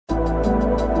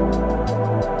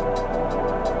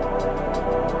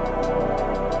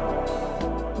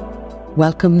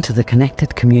Welcome to the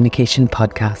Connected Communication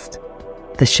Podcast,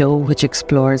 the show which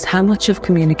explores how much of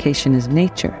communication is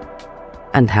nature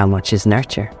and how much is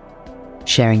nurture,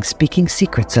 sharing speaking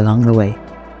secrets along the way.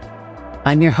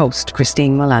 I'm your host,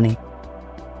 Christine Mullaney.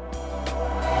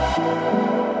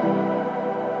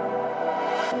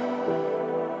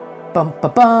 Bum ba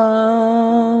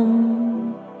bum!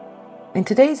 In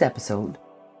today's episode,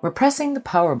 we're pressing the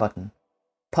power button,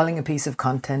 pulling a piece of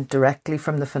content directly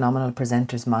from the phenomenal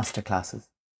presenter's masterclasses,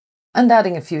 and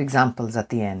adding a few examples at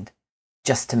the end,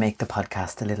 just to make the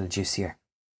podcast a little juicier.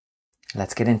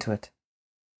 Let's get into it.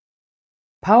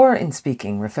 Power in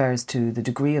speaking refers to the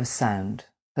degree of sound,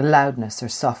 the loudness or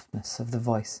softness of the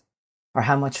voice, or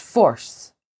how much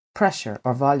force, pressure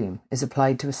or volume is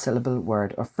applied to a syllable,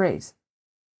 word or phrase.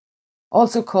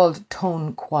 Also called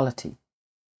tone quality.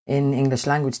 In English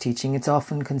language teaching, it's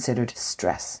often considered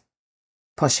stress,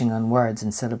 pushing on words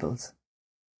and syllables.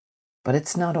 But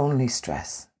it's not only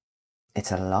stress,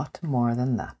 it's a lot more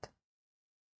than that.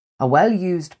 A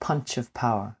well-used punch of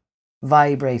power,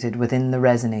 vibrated within the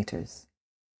resonators,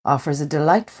 offers a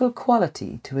delightful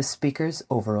quality to a speaker's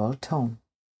overall tone.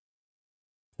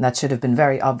 That should have been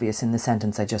very obvious in the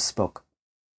sentence I just spoke.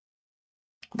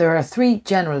 There are 3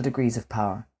 general degrees of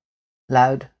power: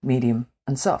 loud, medium,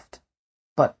 and soft.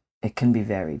 But it can be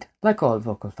varied, like all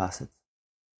vocal facets.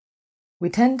 We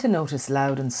tend to notice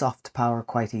loud and soft power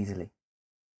quite easily.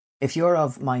 If you're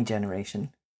of my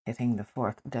generation, hitting the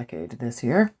 4th decade this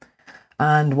year,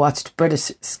 and watched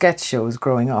British sketch shows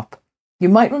growing up, you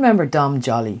might remember Dom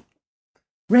Jolly.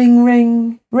 Ring,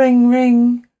 ring, ring,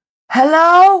 ring.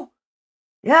 Hello?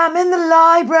 Yeah, I'm in the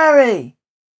library.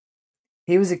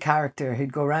 He was a character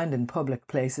who'd go around in public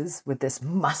places with this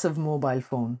massive mobile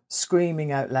phone,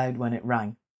 screaming out loud when it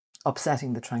rang,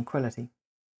 upsetting the tranquility.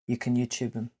 You can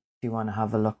YouTube him if you want to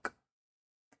have a look.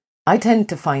 I tend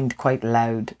to find quite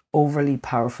loud, overly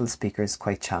powerful speakers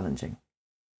quite challenging.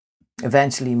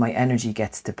 Eventually my energy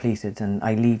gets depleted and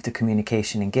I leave the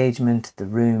communication engagement, the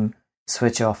room,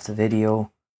 switch off the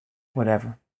video,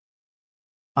 whatever.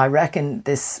 I reckon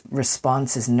this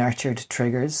response is nurtured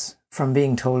triggers from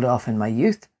being told off in my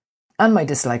youth and my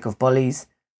dislike of bullies,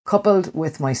 coupled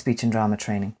with my speech and drama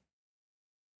training.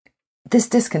 This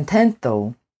discontent,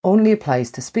 though, only applies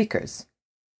to speakers.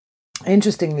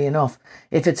 Interestingly enough,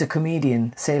 if it's a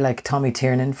comedian, say like Tommy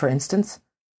Tiernan for instance,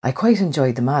 I quite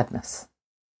enjoy the madness.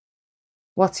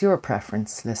 What's your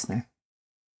preference, listener?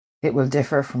 It will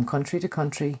differ from country to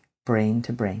country, brain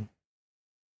to brain.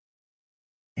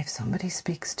 If somebody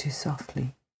speaks too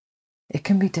softly, it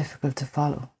can be difficult to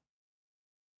follow.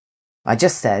 I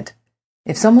just said,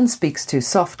 if someone speaks too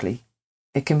softly,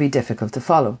 it can be difficult to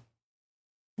follow.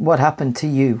 What happened to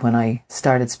you when I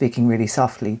started speaking really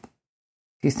softly?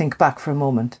 If you think back for a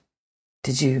moment,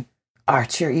 did you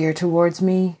arch your ear towards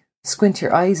me, squint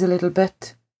your eyes a little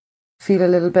bit, feel a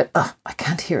little bit, I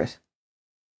can't hear it?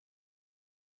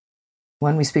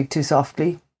 When we speak too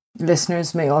softly,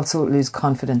 listeners may also lose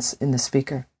confidence in the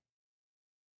speaker.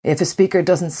 If a speaker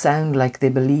doesn't sound like they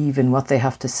believe in what they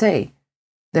have to say,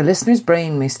 the listener's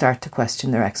brain may start to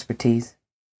question their expertise.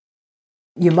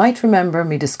 You might remember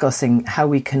me discussing how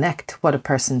we connect what a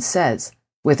person says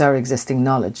with our existing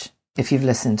knowledge, if you've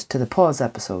listened to the pause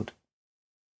episode.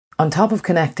 On top of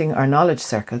connecting our knowledge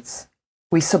circuits,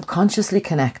 we subconsciously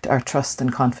connect our trust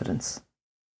and confidence.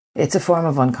 It's a form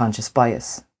of unconscious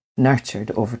bias,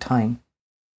 nurtured over time.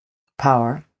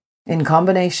 Power, in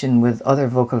combination with other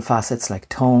vocal facets like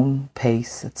tone,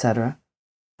 pace, etc.,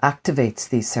 activates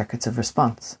these circuits of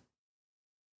response.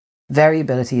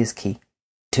 Variability is key.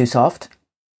 Too soft?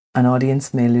 An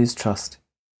audience may lose trust.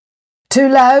 Too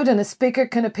loud and a speaker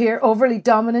can appear overly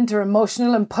dominant or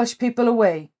emotional and push people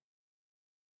away.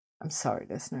 I'm sorry,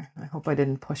 listener. I hope I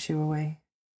didn't push you away.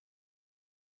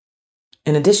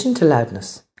 In addition to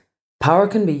loudness, power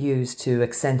can be used to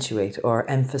accentuate or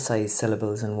emphasize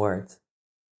syllables and words.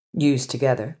 Used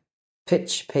together,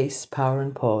 pitch, pace, power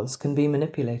and pause can be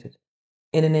manipulated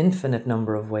in an infinite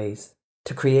number of ways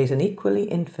to create an equally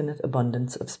infinite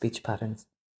abundance of speech patterns.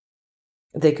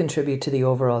 They contribute to the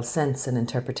overall sense and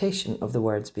interpretation of the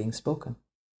words being spoken.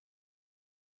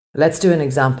 Let's do an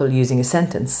example using a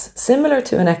sentence similar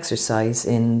to an exercise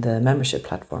in the membership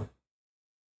platform.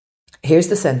 Here's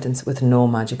the sentence with no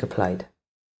magic applied.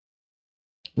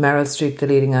 Meryl Streep, the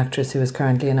leading actress who is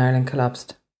currently in Ireland,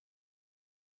 collapsed.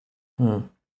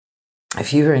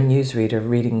 If you were a newsreader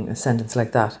reading a sentence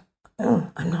like that,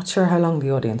 I'm not sure how long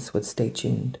the audience would stay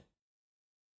tuned.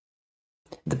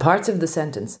 The parts of the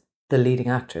sentence, the leading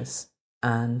actress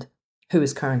and who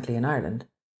is currently in Ireland,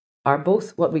 are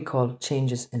both what we call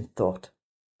changes in thought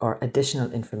or additional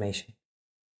information.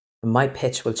 My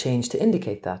pitch will change to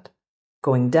indicate that,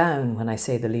 going down when I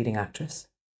say the leading actress,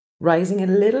 rising a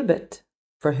little bit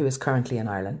for who is currently in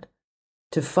Ireland,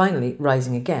 to finally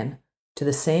rising again to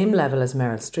the same level as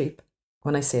Meryl Streep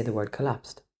when I say the word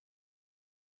collapsed.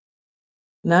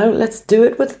 Now let's do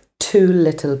it with too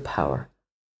little power.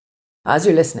 As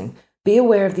you're listening, be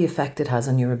aware of the effect it has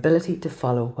on your ability to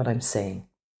follow what I'm saying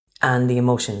and the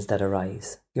emotions that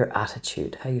arise, your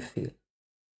attitude, how you feel.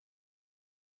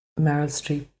 Meryl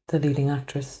Streep, the leading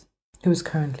actress, who is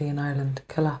currently in Ireland,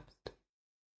 collapsed.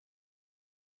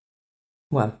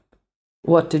 Well,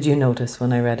 what did you notice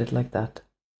when I read it like that?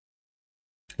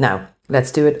 Now,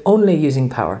 let's do it only using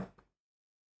power.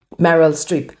 Meryl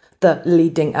Streep, the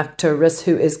leading actress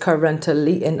who is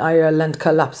currently in Ireland,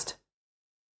 collapsed.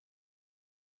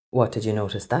 What did you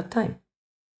notice that time?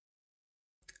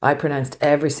 I pronounced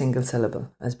every single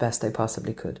syllable as best I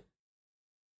possibly could.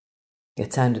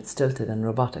 It sounded stilted and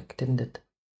robotic, didn't it?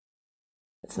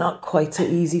 It's not quite so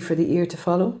easy for the ear to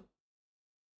follow.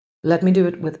 Let me do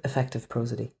it with effective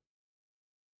prosody.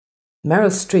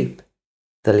 Meryl Streep,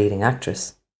 the leading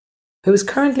actress, who is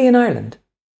currently in Ireland,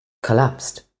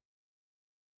 collapsed.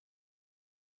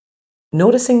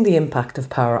 Noticing the impact of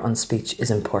power on speech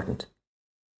is important,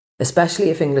 especially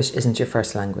if English isn't your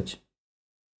first language.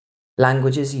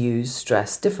 Languages use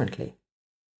stress differently.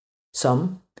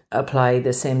 Some apply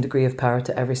the same degree of power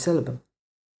to every syllable.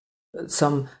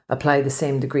 Some apply the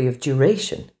same degree of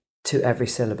duration to every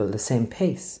syllable, the same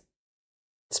pace.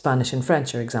 Spanish and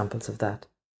French are examples of that.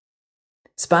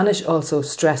 Spanish also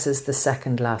stresses the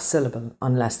second last syllable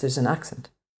unless there's an accent.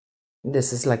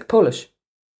 This is like Polish.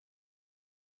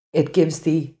 It gives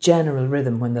the general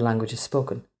rhythm when the language is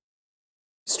spoken.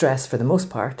 Stress, for the most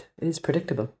part, is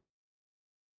predictable.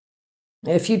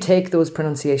 If you take those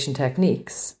pronunciation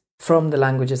techniques from the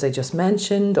languages I just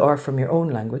mentioned or from your own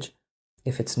language,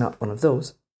 if it's not one of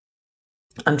those,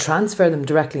 and transfer them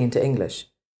directly into English,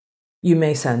 you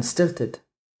may sound stilted,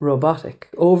 robotic,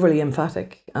 overly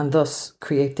emphatic, and thus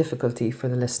create difficulty for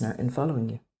the listener in following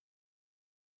you.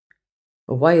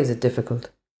 But why is it difficult?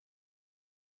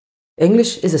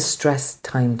 English is a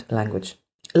stress-timed language.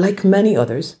 Like many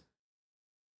others,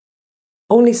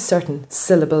 only certain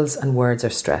syllables and words are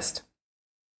stressed.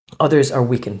 Others are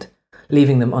weakened,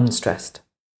 leaving them unstressed.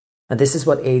 And this is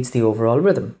what aids the overall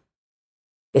rhythm.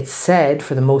 It's said,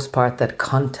 for the most part, that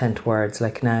content words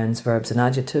like nouns, verbs, and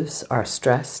adjectives are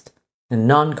stressed, and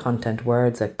non-content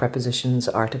words like prepositions,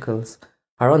 articles,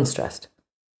 are unstressed.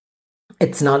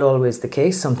 It's not always the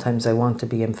case. Sometimes I want to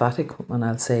be emphatic when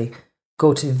I'll say,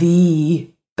 go to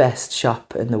the best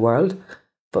shop in the world.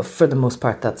 But for the most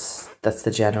part, that's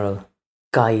the general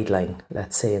guideline,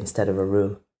 let's say, instead of a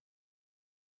rule.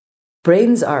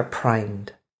 Brains are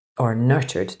primed or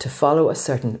nurtured to follow a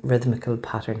certain rhythmical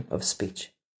pattern of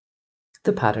speech,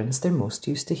 the patterns they're most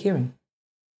used to hearing.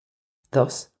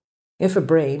 Thus, if a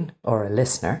brain, or a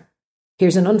listener,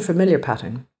 hears an unfamiliar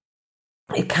pattern,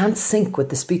 it can't sync with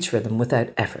the speech rhythm without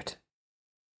effort.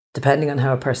 Depending on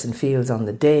how a person feels on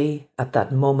the day, at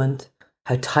that moment,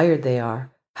 how tired they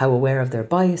are, how aware of their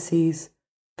biases,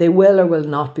 they will or will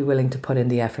not be willing to put in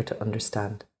the effort to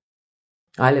understand.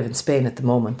 I live in Spain at the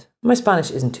moment. My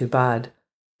Spanish isn't too bad,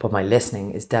 but my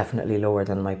listening is definitely lower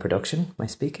than my production, my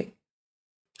speaking.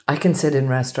 I can sit in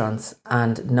restaurants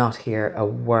and not hear a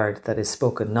word that is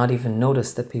spoken, not even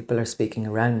notice that people are speaking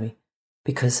around me,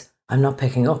 because I'm not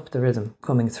picking up the rhythm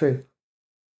coming through.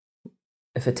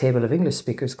 If a table of English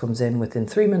speakers comes in within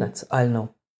 3 minutes, I'll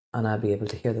know, and I'll be able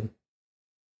to hear them.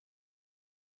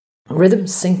 Rhythm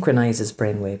synchronizes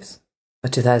brainwaves. A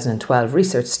 2012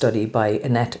 research study by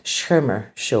Annette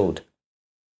Schirmer showed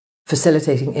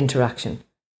facilitating interaction,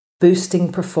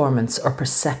 boosting performance or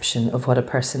perception of what a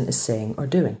person is saying or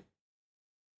doing.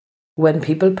 When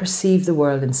people perceive the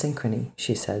world in synchrony,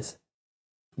 she says,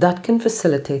 that can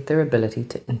facilitate their ability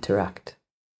to interact.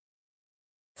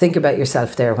 Think about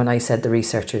yourself there when I said the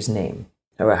researcher's name,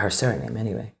 or her surname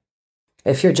anyway.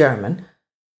 If you're German,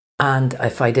 and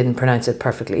if I didn't pronounce it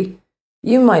perfectly,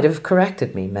 you might have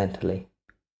corrected me mentally.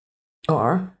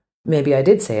 Or maybe I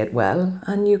did say it well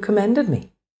and you commended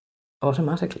me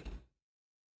automatically.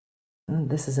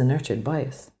 And this is a nurtured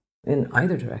bias in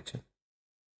either direction.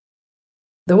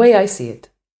 The way I see it,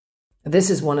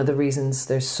 this is one of the reasons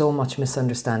there's so much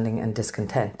misunderstanding and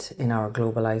discontent in our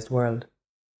globalized world.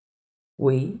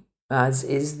 We, as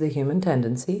is the human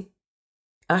tendency,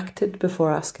 acted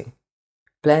before asking,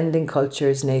 blending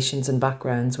cultures, nations, and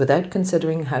backgrounds without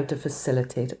considering how to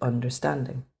facilitate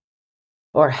understanding,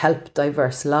 or help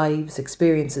diverse lives,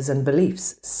 experiences, and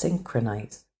beliefs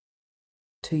synchronize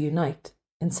to unite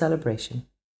in celebration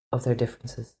of their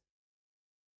differences.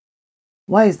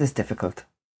 Why is this difficult?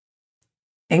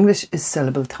 English is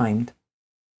syllable timed,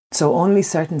 So only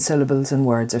certain syllables and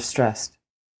words are stressed.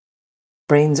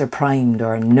 Brains are primed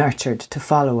or nurtured to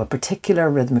follow a particular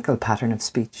rhythmical pattern of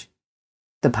speech,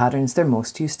 the patterns they're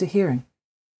most used to hearing.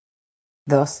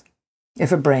 Thus,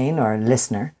 if a brain or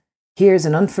listener hears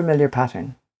an unfamiliar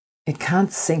pattern, it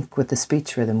can't sync with the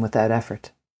speech rhythm without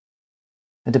effort.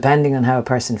 Depending on how a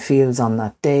person feels on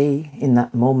that day, in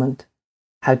that moment,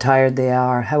 how tired they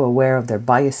are, how aware of their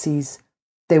biases,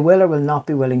 they will or will not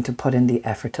be willing to put in the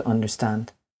effort to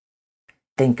understand.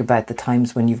 Think about the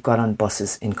times when you've got on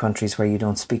buses in countries where you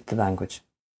don't speak the language.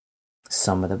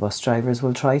 Some of the bus drivers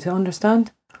will try to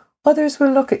understand, others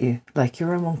will look at you like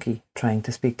you're a monkey trying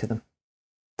to speak to them.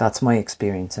 That's my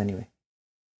experience anyway.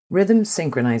 Rhythm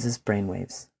synchronizes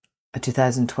brainwaves, a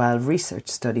 2012 research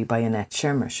study by Annette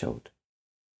Schirmer showed,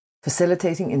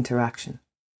 facilitating interaction,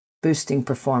 boosting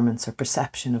performance or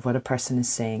perception of what a person is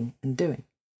saying and doing.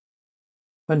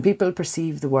 When people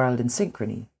perceive the world in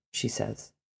synchrony, she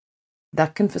says,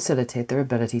 that can facilitate their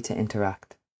ability to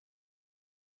interact.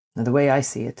 Now, the way I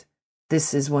see it,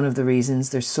 this is one of the reasons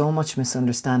there's so much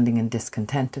misunderstanding and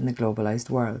discontent in the globalized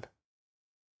world.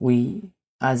 We,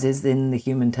 as is in the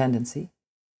human tendency,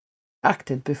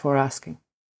 acted before asking,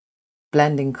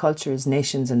 blending cultures,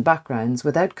 nations and backgrounds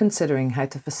without considering how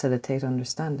to facilitate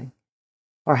understanding,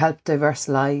 or help diverse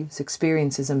lives,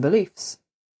 experiences and beliefs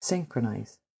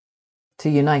synchronize, to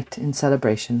unite in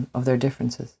celebration of their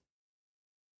differences.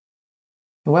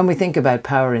 When we think about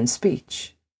power in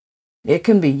speech, it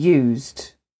can be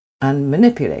used and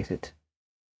manipulated,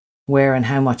 where and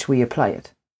how much we apply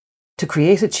it, to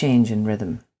create a change in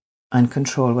rhythm and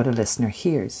control what a listener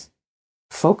hears,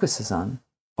 focuses on,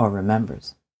 or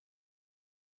remembers.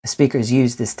 Speakers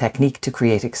use this technique to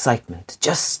create excitement,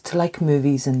 just like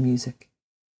movies and music.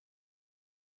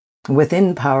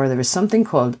 Within power, there is something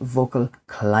called vocal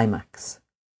climax.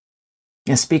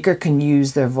 A speaker can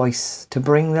use their voice to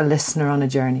bring the listener on a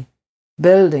journey,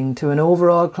 building to an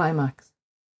overall climax.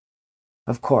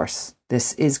 Of course,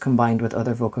 this is combined with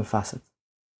other vocal facets.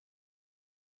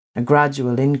 A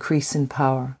gradual increase in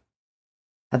power,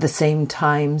 at the same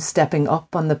time stepping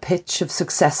up on the pitch of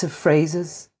successive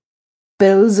phrases,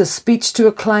 builds a speech to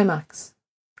a climax,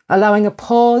 allowing a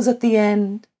pause at the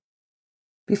end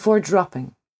before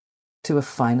dropping to a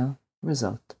final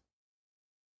result.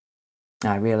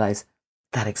 I realise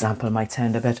that example might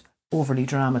sound a bit overly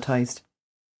dramatised,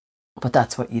 but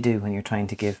that's what you do when you're trying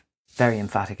to give very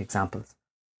emphatic examples.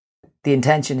 The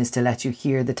intention is to let you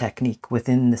hear the technique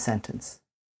within the sentence,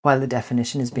 while the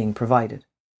definition is being provided.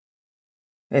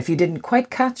 If you didn't quite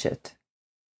catch it,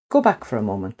 go back for a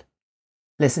moment,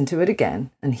 listen to it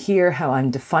again, and hear how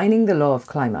I'm defining the law of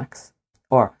climax,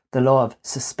 or the law of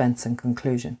suspense and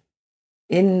conclusion,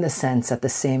 in the sense at the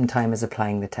same time as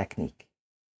applying the technique.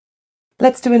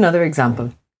 Let's do another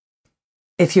example.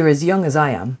 If you're as young as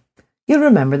I am, you'll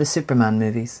remember the Superman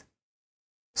movies.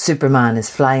 Superman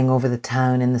is flying over the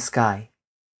town in the sky.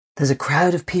 There's a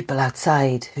crowd of people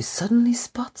outside who suddenly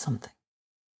spot something.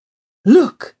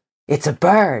 Look, it's a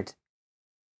bird.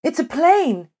 It's a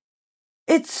plane.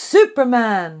 It's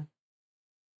Superman.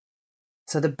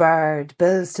 So the bird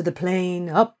builds to the plane,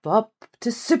 up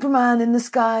to Superman in the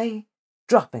sky,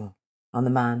 dropping on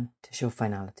the man to show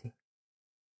finality.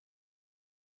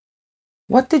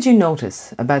 What did you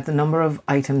notice about the number of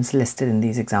items listed in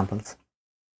these examples?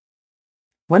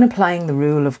 When applying the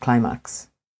rule of climax,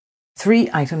 3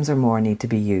 items or more need to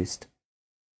be used.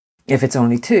 If it's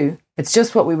only 2, it's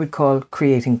just what we would call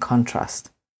creating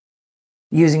contrast.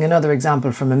 Using another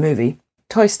example from a movie,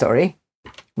 Toy Story,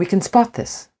 we can spot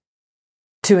this.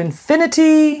 To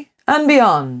infinity and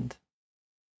beyond.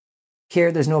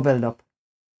 Here there's no build-up.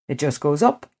 It just goes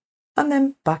up and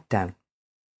then back down.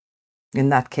 In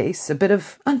that case, a bit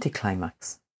of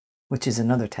anticlimax, which is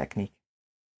another technique.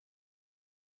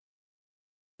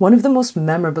 One of the most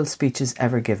memorable speeches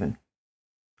ever given,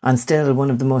 and still one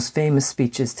of the most famous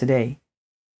speeches today,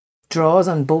 draws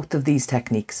on both of these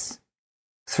techniques,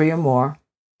 3 or more,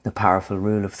 the powerful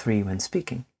rule of 3 when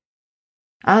speaking,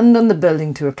 and on the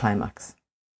building to a climax.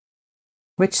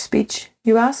 Which speech,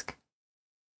 you ask?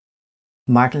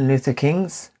 Martin Luther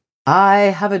King's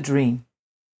I Have a Dream.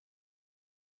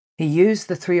 He used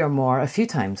the 3 or more a few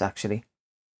times, actually,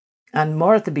 and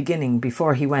more at the beginning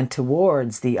before he went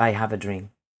towards the I have a dream.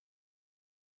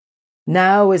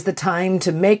 Now is the time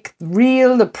to make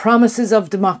real the promises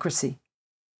of democracy.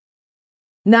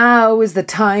 Now is the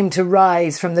time to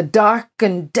rise from the dark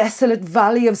and desolate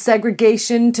valley of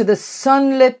segregation to the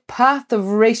sunlit path of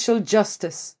racial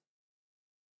justice.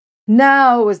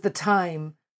 Now is the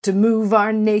time to move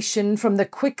our nation from the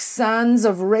quicksands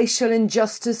of racial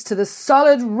injustice to the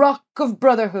solid rock of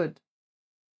brotherhood.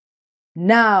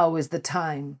 Now is the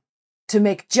time to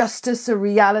make justice a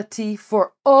reality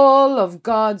for all of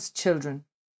God's children.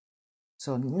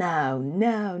 So now,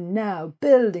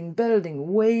 building,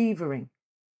 wavering.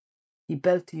 He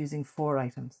built using 4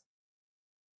 items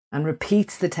and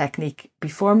repeats the technique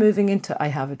before moving into I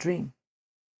have a dream.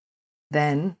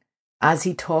 Then, as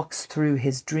he talks through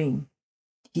his dream,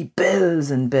 he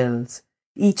builds and builds,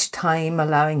 each time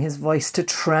allowing his voice to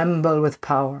tremble with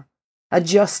power,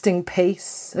 adjusting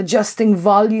pace, adjusting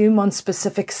volume on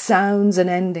specific sounds and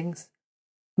endings,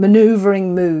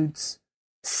 maneuvering moods,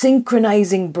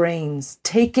 synchronizing brains,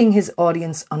 taking his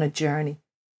audience on a journey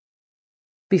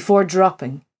before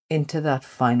dropping into that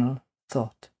final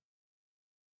thought.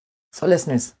 So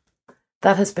listeners,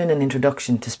 that has been an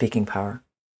introduction to speaking power,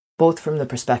 both from the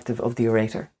perspective of the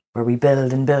orator, where we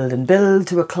build and build and build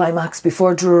to a climax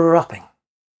before dropping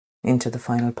into the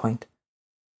final point,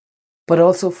 but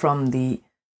also from the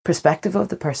perspective of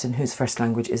the person whose first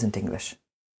language isn't English.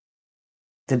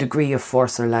 The degree of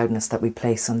force or loudness that we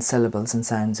place on syllables and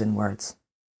sounds in words.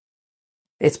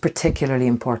 It's particularly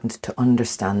important to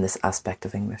understand this aspect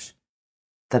of English,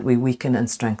 that we weaken and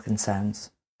strengthen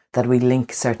sounds, that we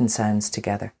link certain sounds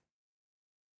together.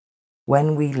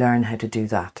 When we learn how to do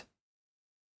that,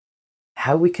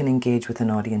 how we can engage with an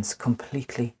audience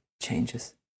completely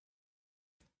changes.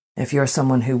 If you're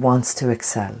someone who wants to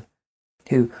excel,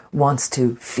 who wants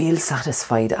to feel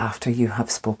satisfied after you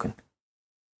have spoken,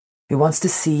 who wants to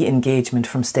see engagement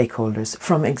from stakeholders,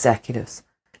 from executives,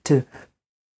 to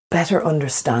better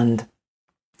understand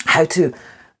how to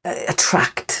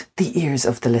attract the ears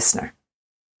of the listener,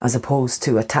 as opposed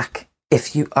to attack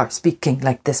if you are speaking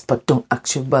like this but don't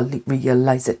actually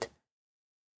realise it.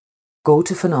 Go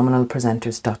to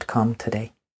phenomenalpresenters.com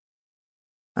today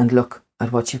and look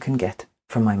at what you can get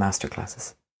from my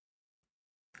masterclasses.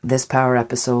 This power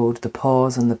episode, the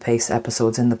pause and the pace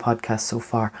episodes in the podcast so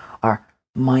far are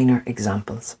minor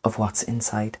examples of what's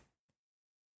inside.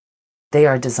 They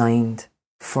are designed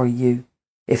for you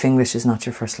if English is not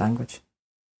your first language.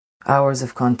 Hours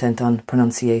of content on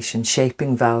pronunciation,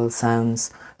 shaping vowel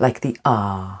sounds like the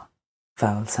ah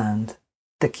vowel sound,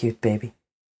 the cute baby,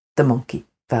 the monkey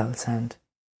vowel sound,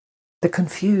 the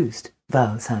confused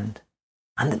vowel sound,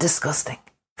 and the disgusting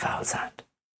vowel sound.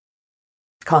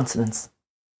 Consonants,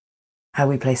 how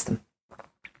we place them,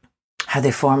 how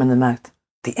they form in the mouth,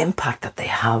 the impact that they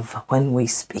have when we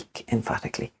speak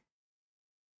emphatically,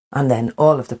 and then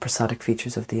all of the prosodic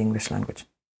features of the English language.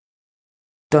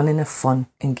 Done in a fun,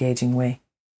 engaging way.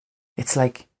 It's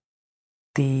like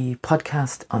the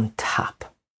podcast on tap.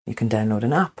 You can download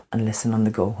an app and listen on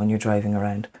the go when you're driving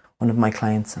around. One of my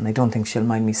clients, and I don't think she'll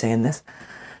mind me saying this,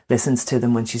 listens to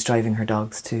them when she's driving her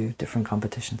dogs to different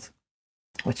competitions,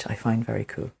 which I find very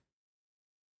cool.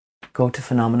 Go to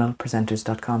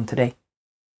phenomenalpresenters.com today.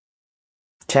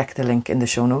 Check the link in the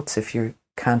show notes if you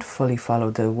can't fully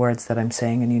follow the words that I'm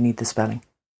saying and you need the spelling.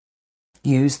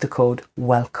 Use the code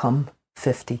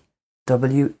WELCOME50,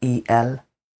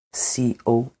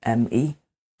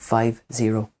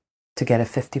 WELCOME50, to get a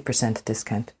 50%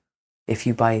 discount if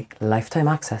you buy lifetime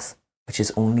access, which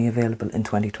is only available in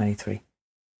 2023.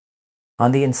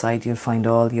 On the inside, you'll find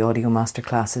all the audio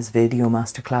masterclasses, video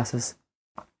masterclasses.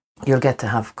 You'll get to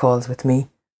have calls with me,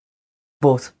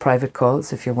 both private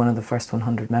calls if you're one of the first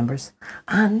 100 members,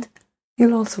 and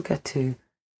you'll also get to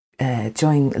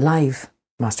join live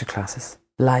masterclasses,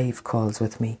 live calls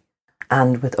with me,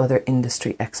 and with other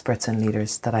industry experts and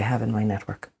leaders that I have in my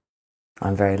network.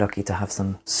 I'm very lucky to have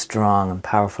some strong and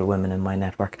powerful women in my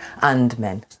network, and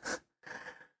men,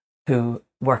 who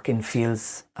work in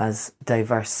fields as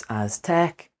diverse as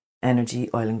tech, energy,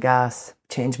 oil and gas,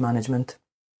 change management,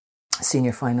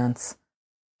 senior finance,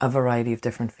 a variety of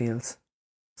different fields.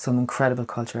 Some incredible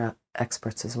culture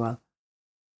experts as well.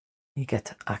 You get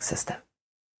to access them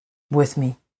with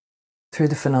me through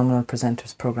the Phenomenal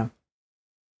Presenters program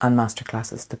and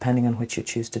masterclasses, depending on which you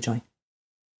choose to join.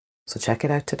 So check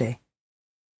it out today.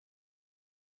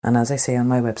 And as I say on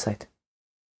my website,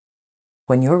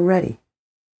 when you're ready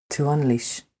to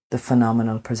unleash the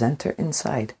phenomenal presenter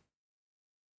inside,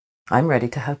 I'm ready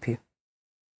to help you.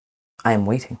 I am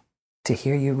waiting to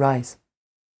hear you rise.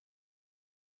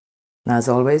 Now, as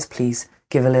always, please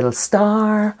give a little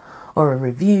star or a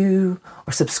review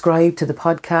or subscribe to the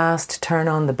podcast, turn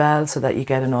on the bell so that you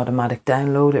get an automatic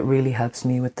download. It really helps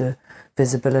me with the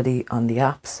visibility on the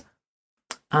apps.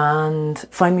 And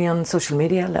find me on social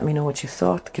media. Let me know what you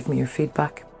thought. Give me your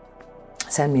feedback.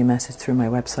 Send me a message through my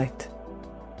website.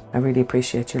 I really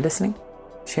appreciate your listening,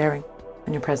 sharing,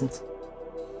 and your presence.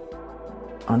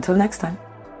 Until next time,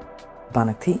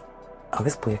 Banach Tí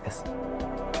agus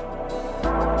Buíochas.